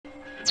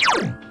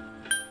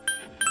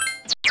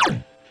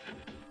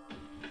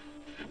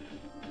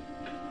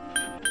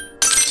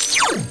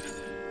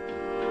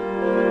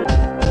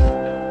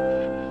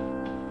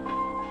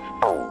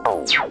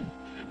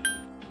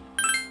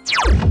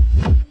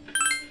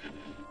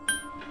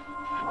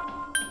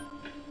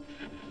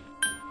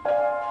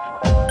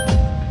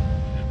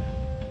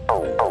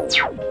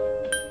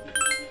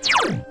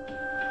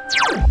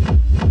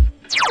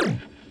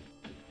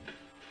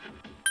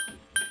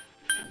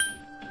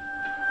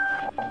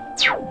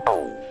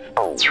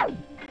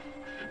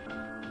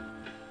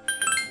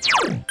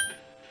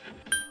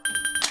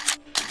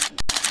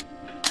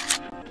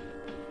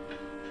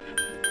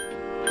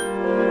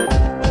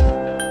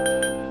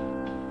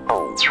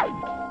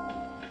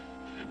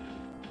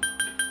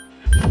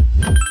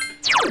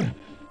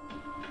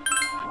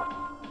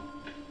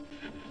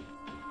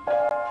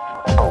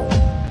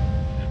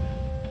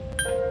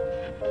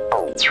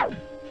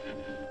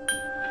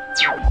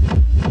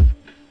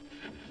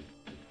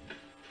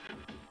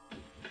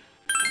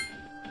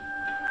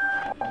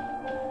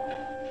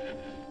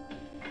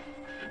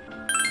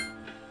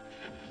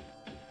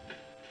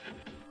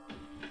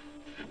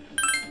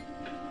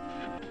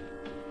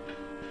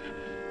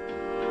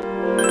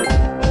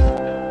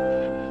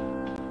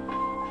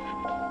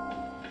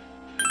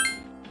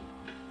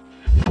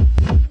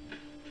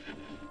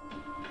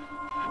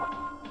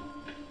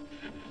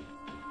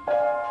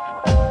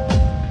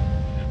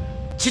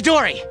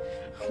Chidori!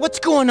 What's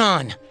going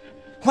on?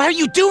 Why are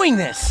you doing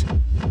this?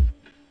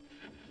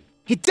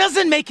 It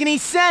doesn't make any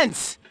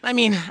sense! I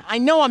mean, I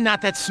know I'm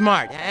not that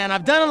smart, and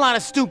I've done a lot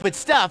of stupid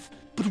stuff,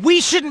 but we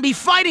shouldn't be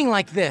fighting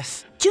like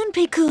this!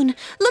 Junpei-kun,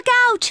 look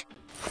out!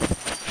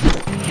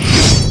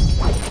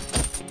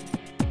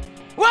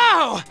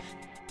 Whoa!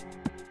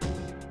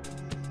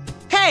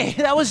 Hey,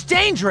 that was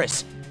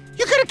dangerous!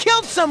 You could have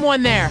killed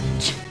someone there!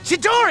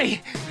 Chidori!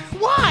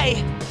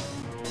 Why?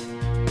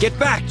 Get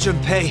back,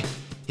 Junpei!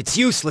 It's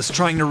useless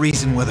trying to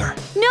reason with her.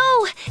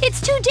 No,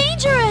 it's too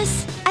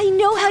dangerous! I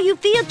know how you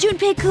feel,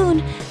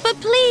 Junpei-kun, but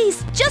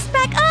please, just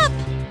back up!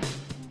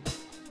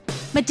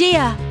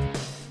 Medea!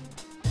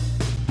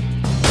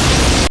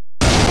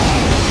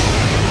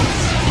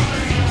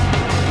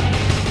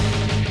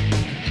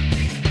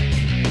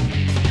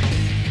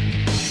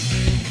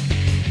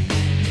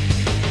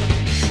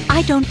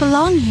 I don't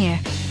belong here.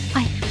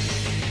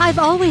 I've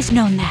always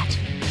known that.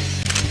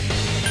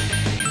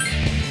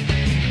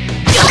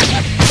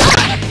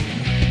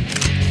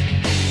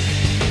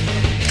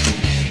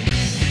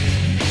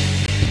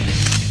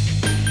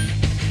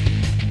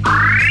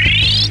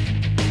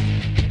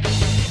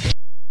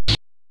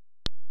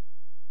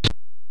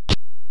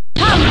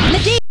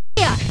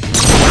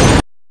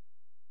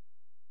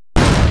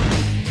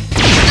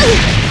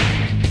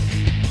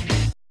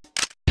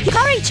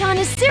 Yukari-chan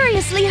is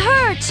seriously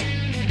hurt!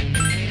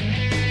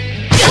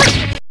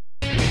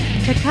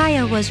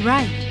 Takaya was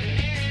right.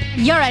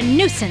 You're a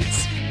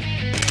nuisance!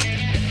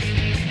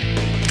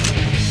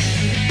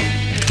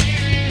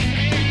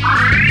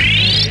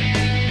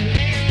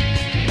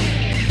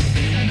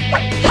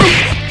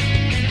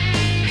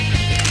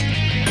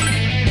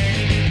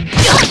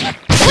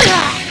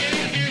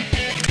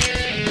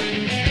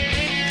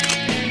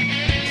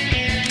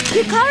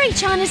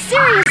 Yukari-chan is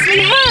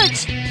seriously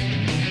hurt!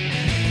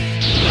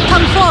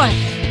 Come forth!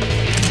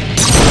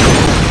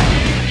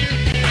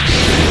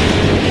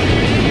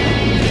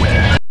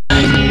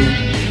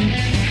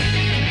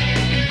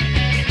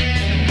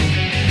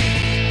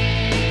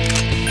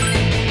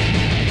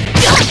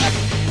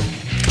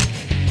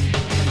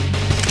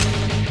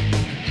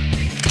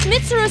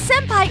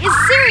 Mitsuru-senpai is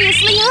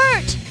seriously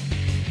hurt!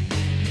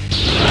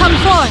 Come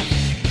forth!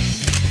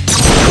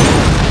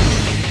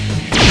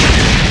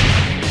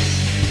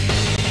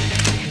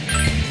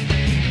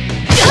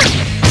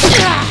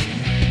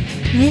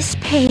 This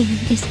pain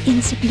is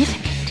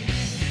insignificant.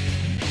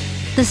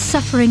 The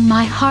suffering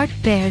my heart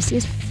bears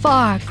is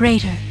far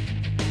greater.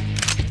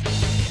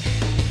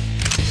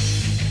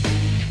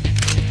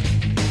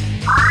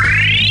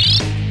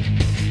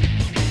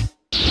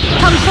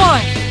 Come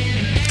forth!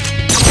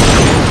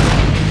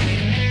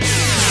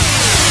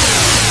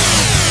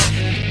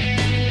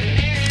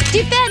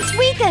 Defense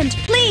weakened!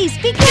 Please,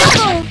 be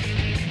careful!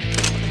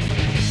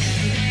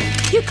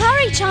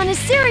 Yukari-chan is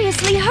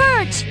seriously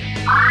hurt!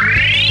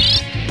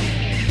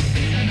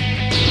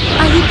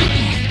 Are you prepared?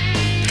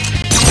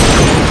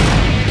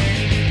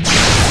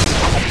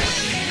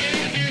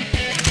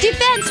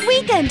 Defense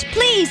weakened!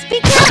 Please, be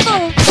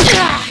careful!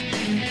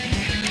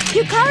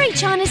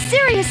 Yukari-chan is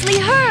seriously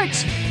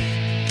hurt!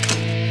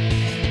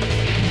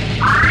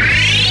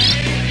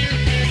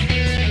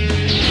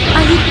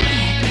 Are you prepared?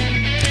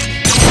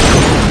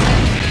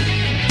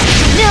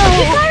 No!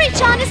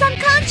 Yukari-chan is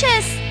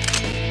unconscious!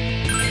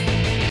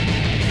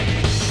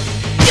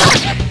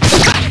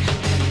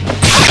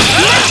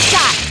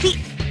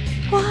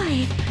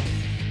 Why?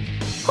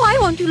 Why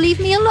won't you leave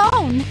me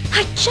alone?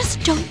 I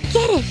just don't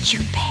get it,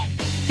 Junpei.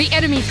 The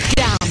enemy's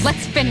down.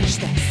 Let's finish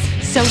this.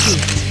 So be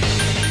it.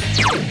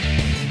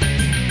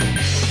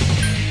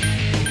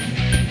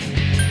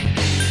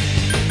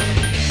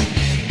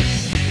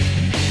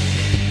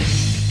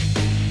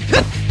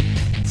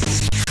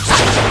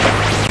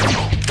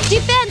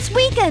 Defense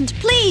weakened.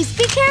 Please,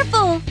 be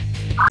careful.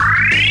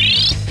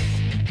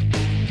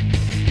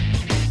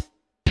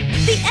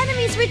 The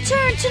enemy's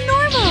returned to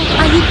normal.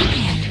 Are you prepared?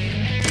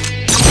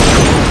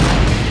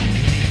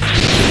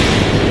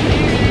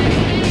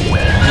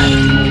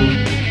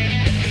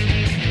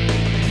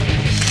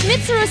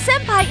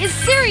 Mitsuru-senpai is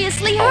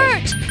seriously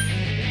hurt!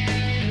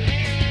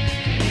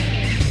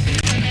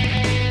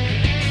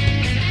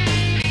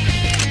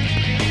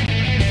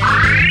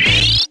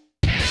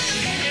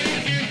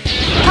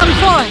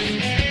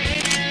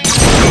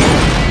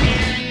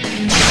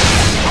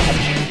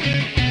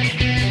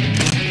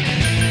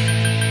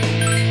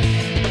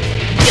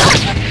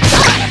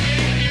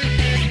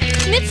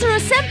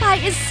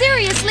 Mitsuru-senpai is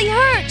seriously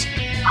hurt!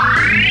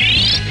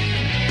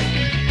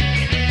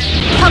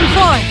 Come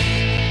forth!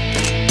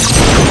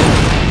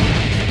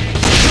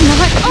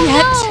 Not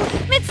yet! No!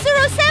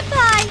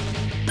 Mitsuru-senpai!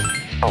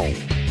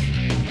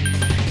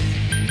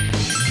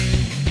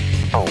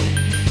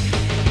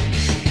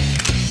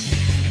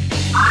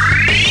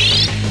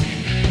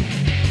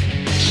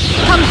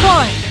 Come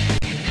forth!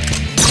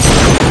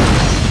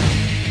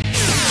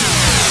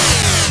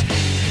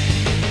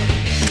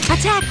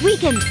 Attack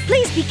weakened!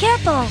 Please be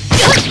careful!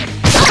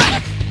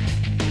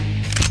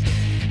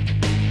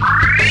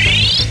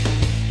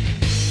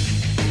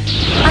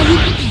 Are you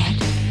prepared?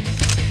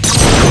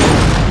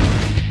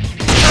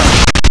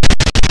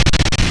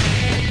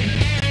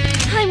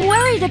 I'm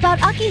worried about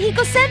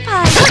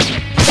Akihiko-senpai!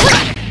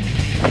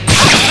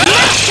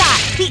 Nice shot!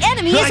 The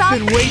enemy is on... I've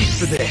been waiting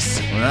for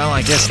this! Well,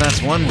 I guess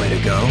that's one way to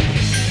go.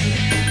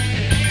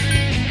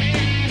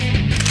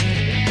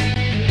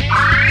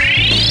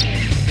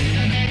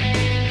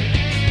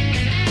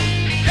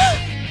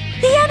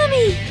 The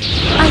enemy!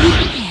 Are you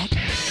prepared?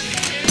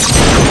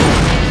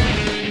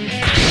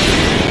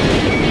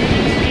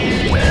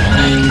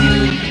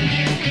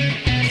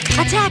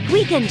 Attack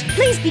weakened!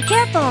 Please be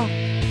careful! Are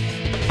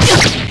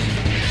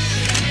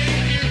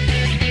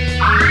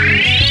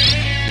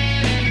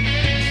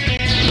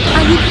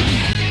you prepared?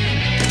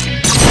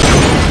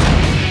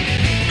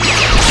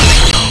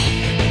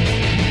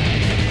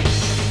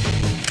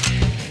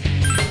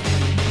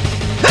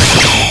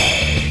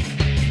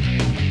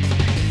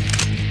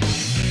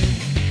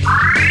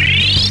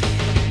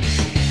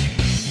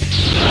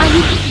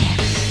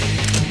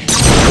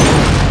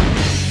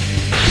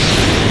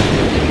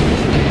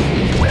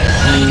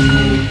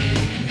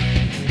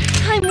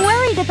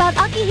 About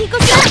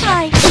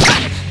Akihiko-senpai!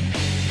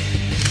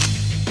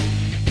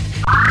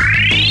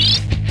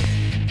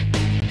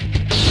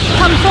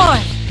 Come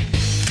forth!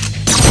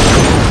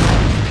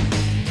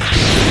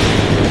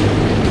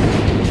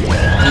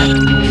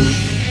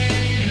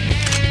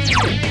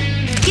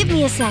 Give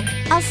me a sec.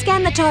 I'll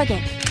scan the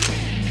target.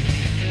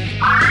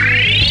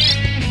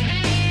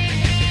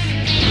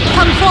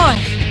 Come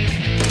forth!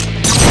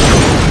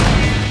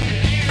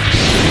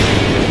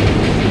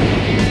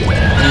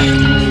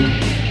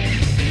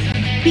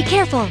 Be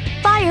careful!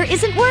 Fire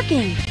isn't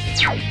working!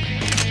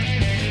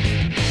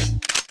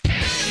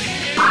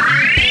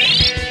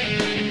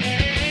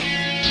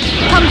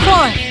 Come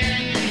forth!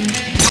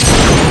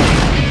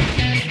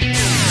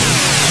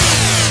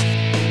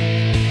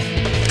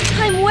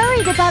 I'm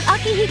worried about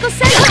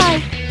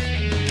Akihiko-senpai!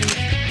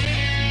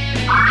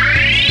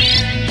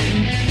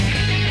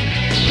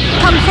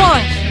 Come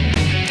forth!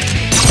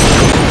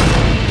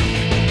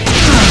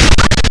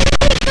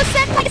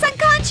 Akihiko-senpai is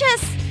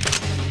unconscious!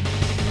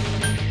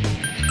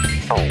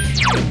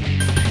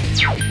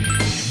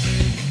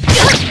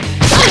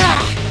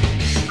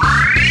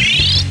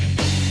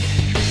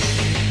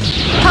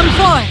 Come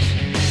forth!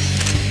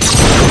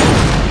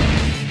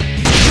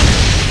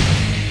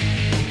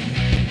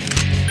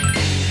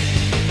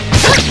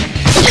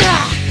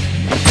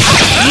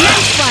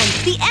 Nice one!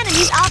 The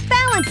enemy's off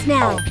balance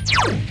now!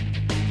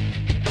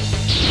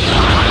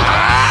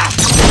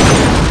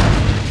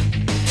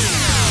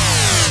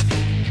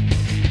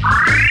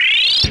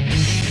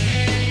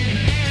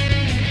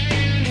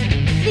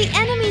 The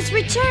enemy's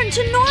returned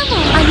to normal!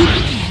 Are you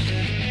prepared?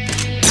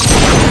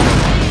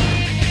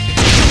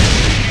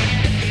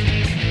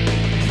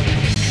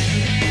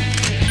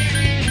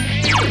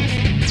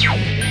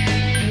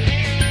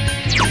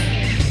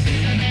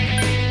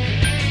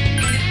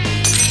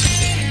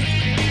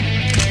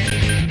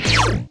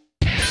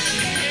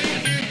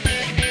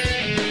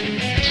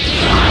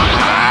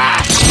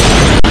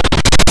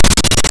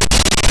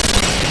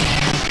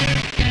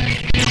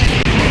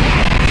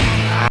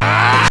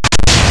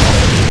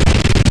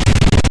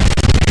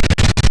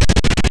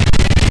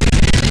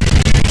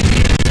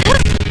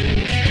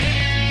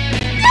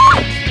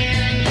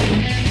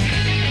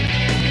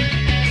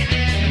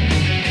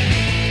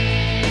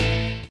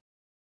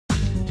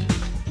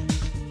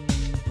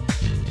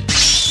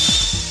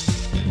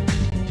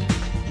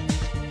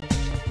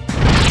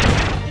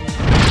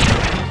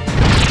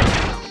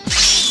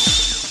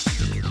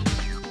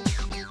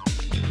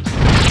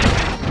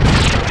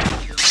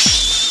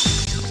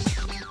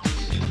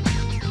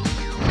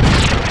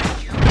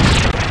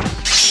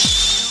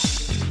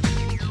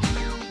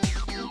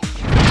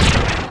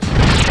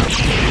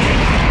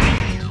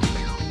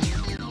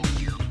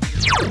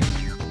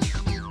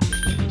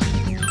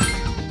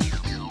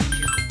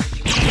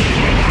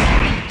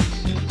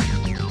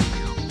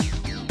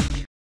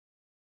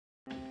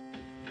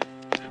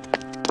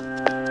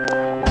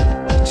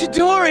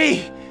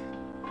 Chidori!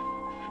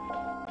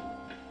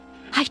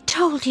 I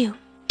told you,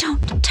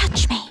 don't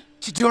touch me.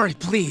 Chidori,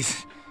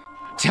 please.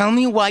 Tell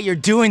me why you're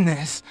doing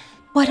this.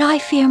 What I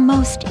fear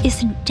most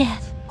isn't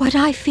death. What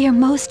I fear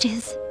most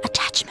is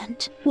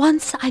attachment.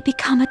 Once I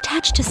become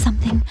attached to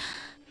something,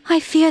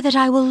 I fear that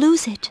I will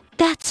lose it.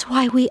 That's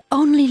why we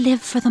only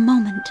live for the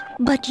moment.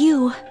 But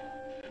you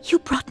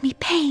brought me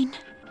pain.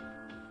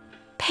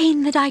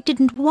 Pain that I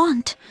didn't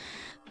want.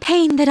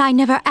 Pain that I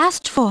never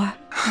asked for.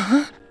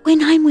 Huh?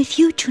 When I'm with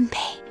you,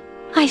 Junpei,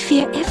 I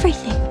fear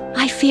everything.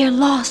 I fear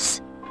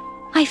loss.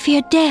 I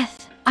fear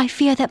death. I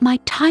fear that my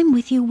time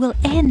with you will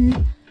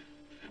end.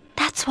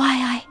 That's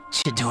why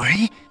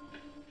Chidori?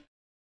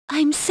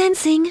 I'm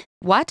sensing...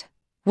 What?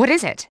 What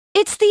is it?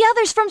 It's the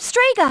others from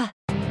Strega!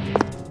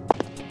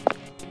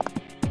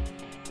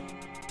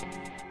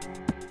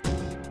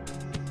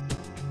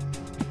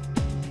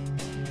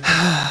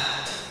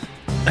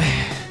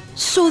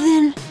 So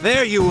then...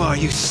 There you are,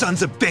 you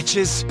sons of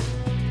bitches!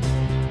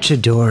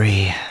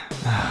 Chidori,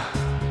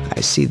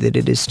 I see that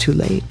it is too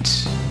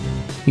late.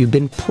 You've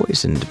been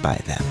poisoned by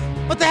them.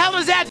 What the hell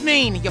does that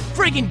mean, you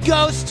friggin'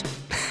 ghost?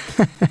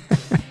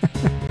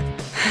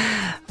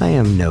 I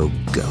am no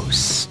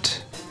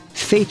ghost.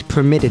 Fate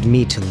permitted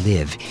me to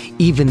live,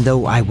 even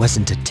though I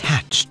wasn't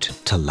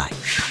attached to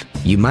life.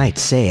 You might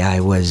say I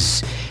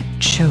was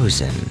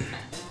chosen.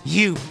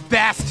 You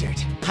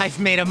bastard! I've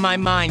made up my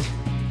mind.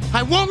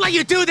 I won't let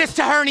you do this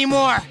to her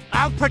anymore!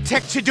 I'll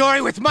protect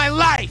Chidori with my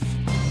life!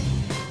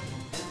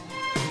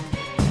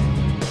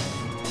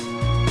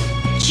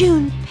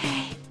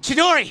 Junpei...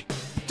 Chidori!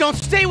 Don't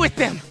stay with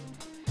them!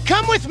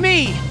 Come with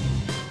me!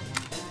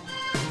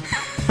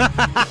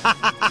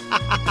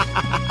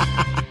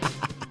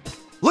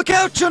 Look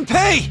out,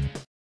 Junpei!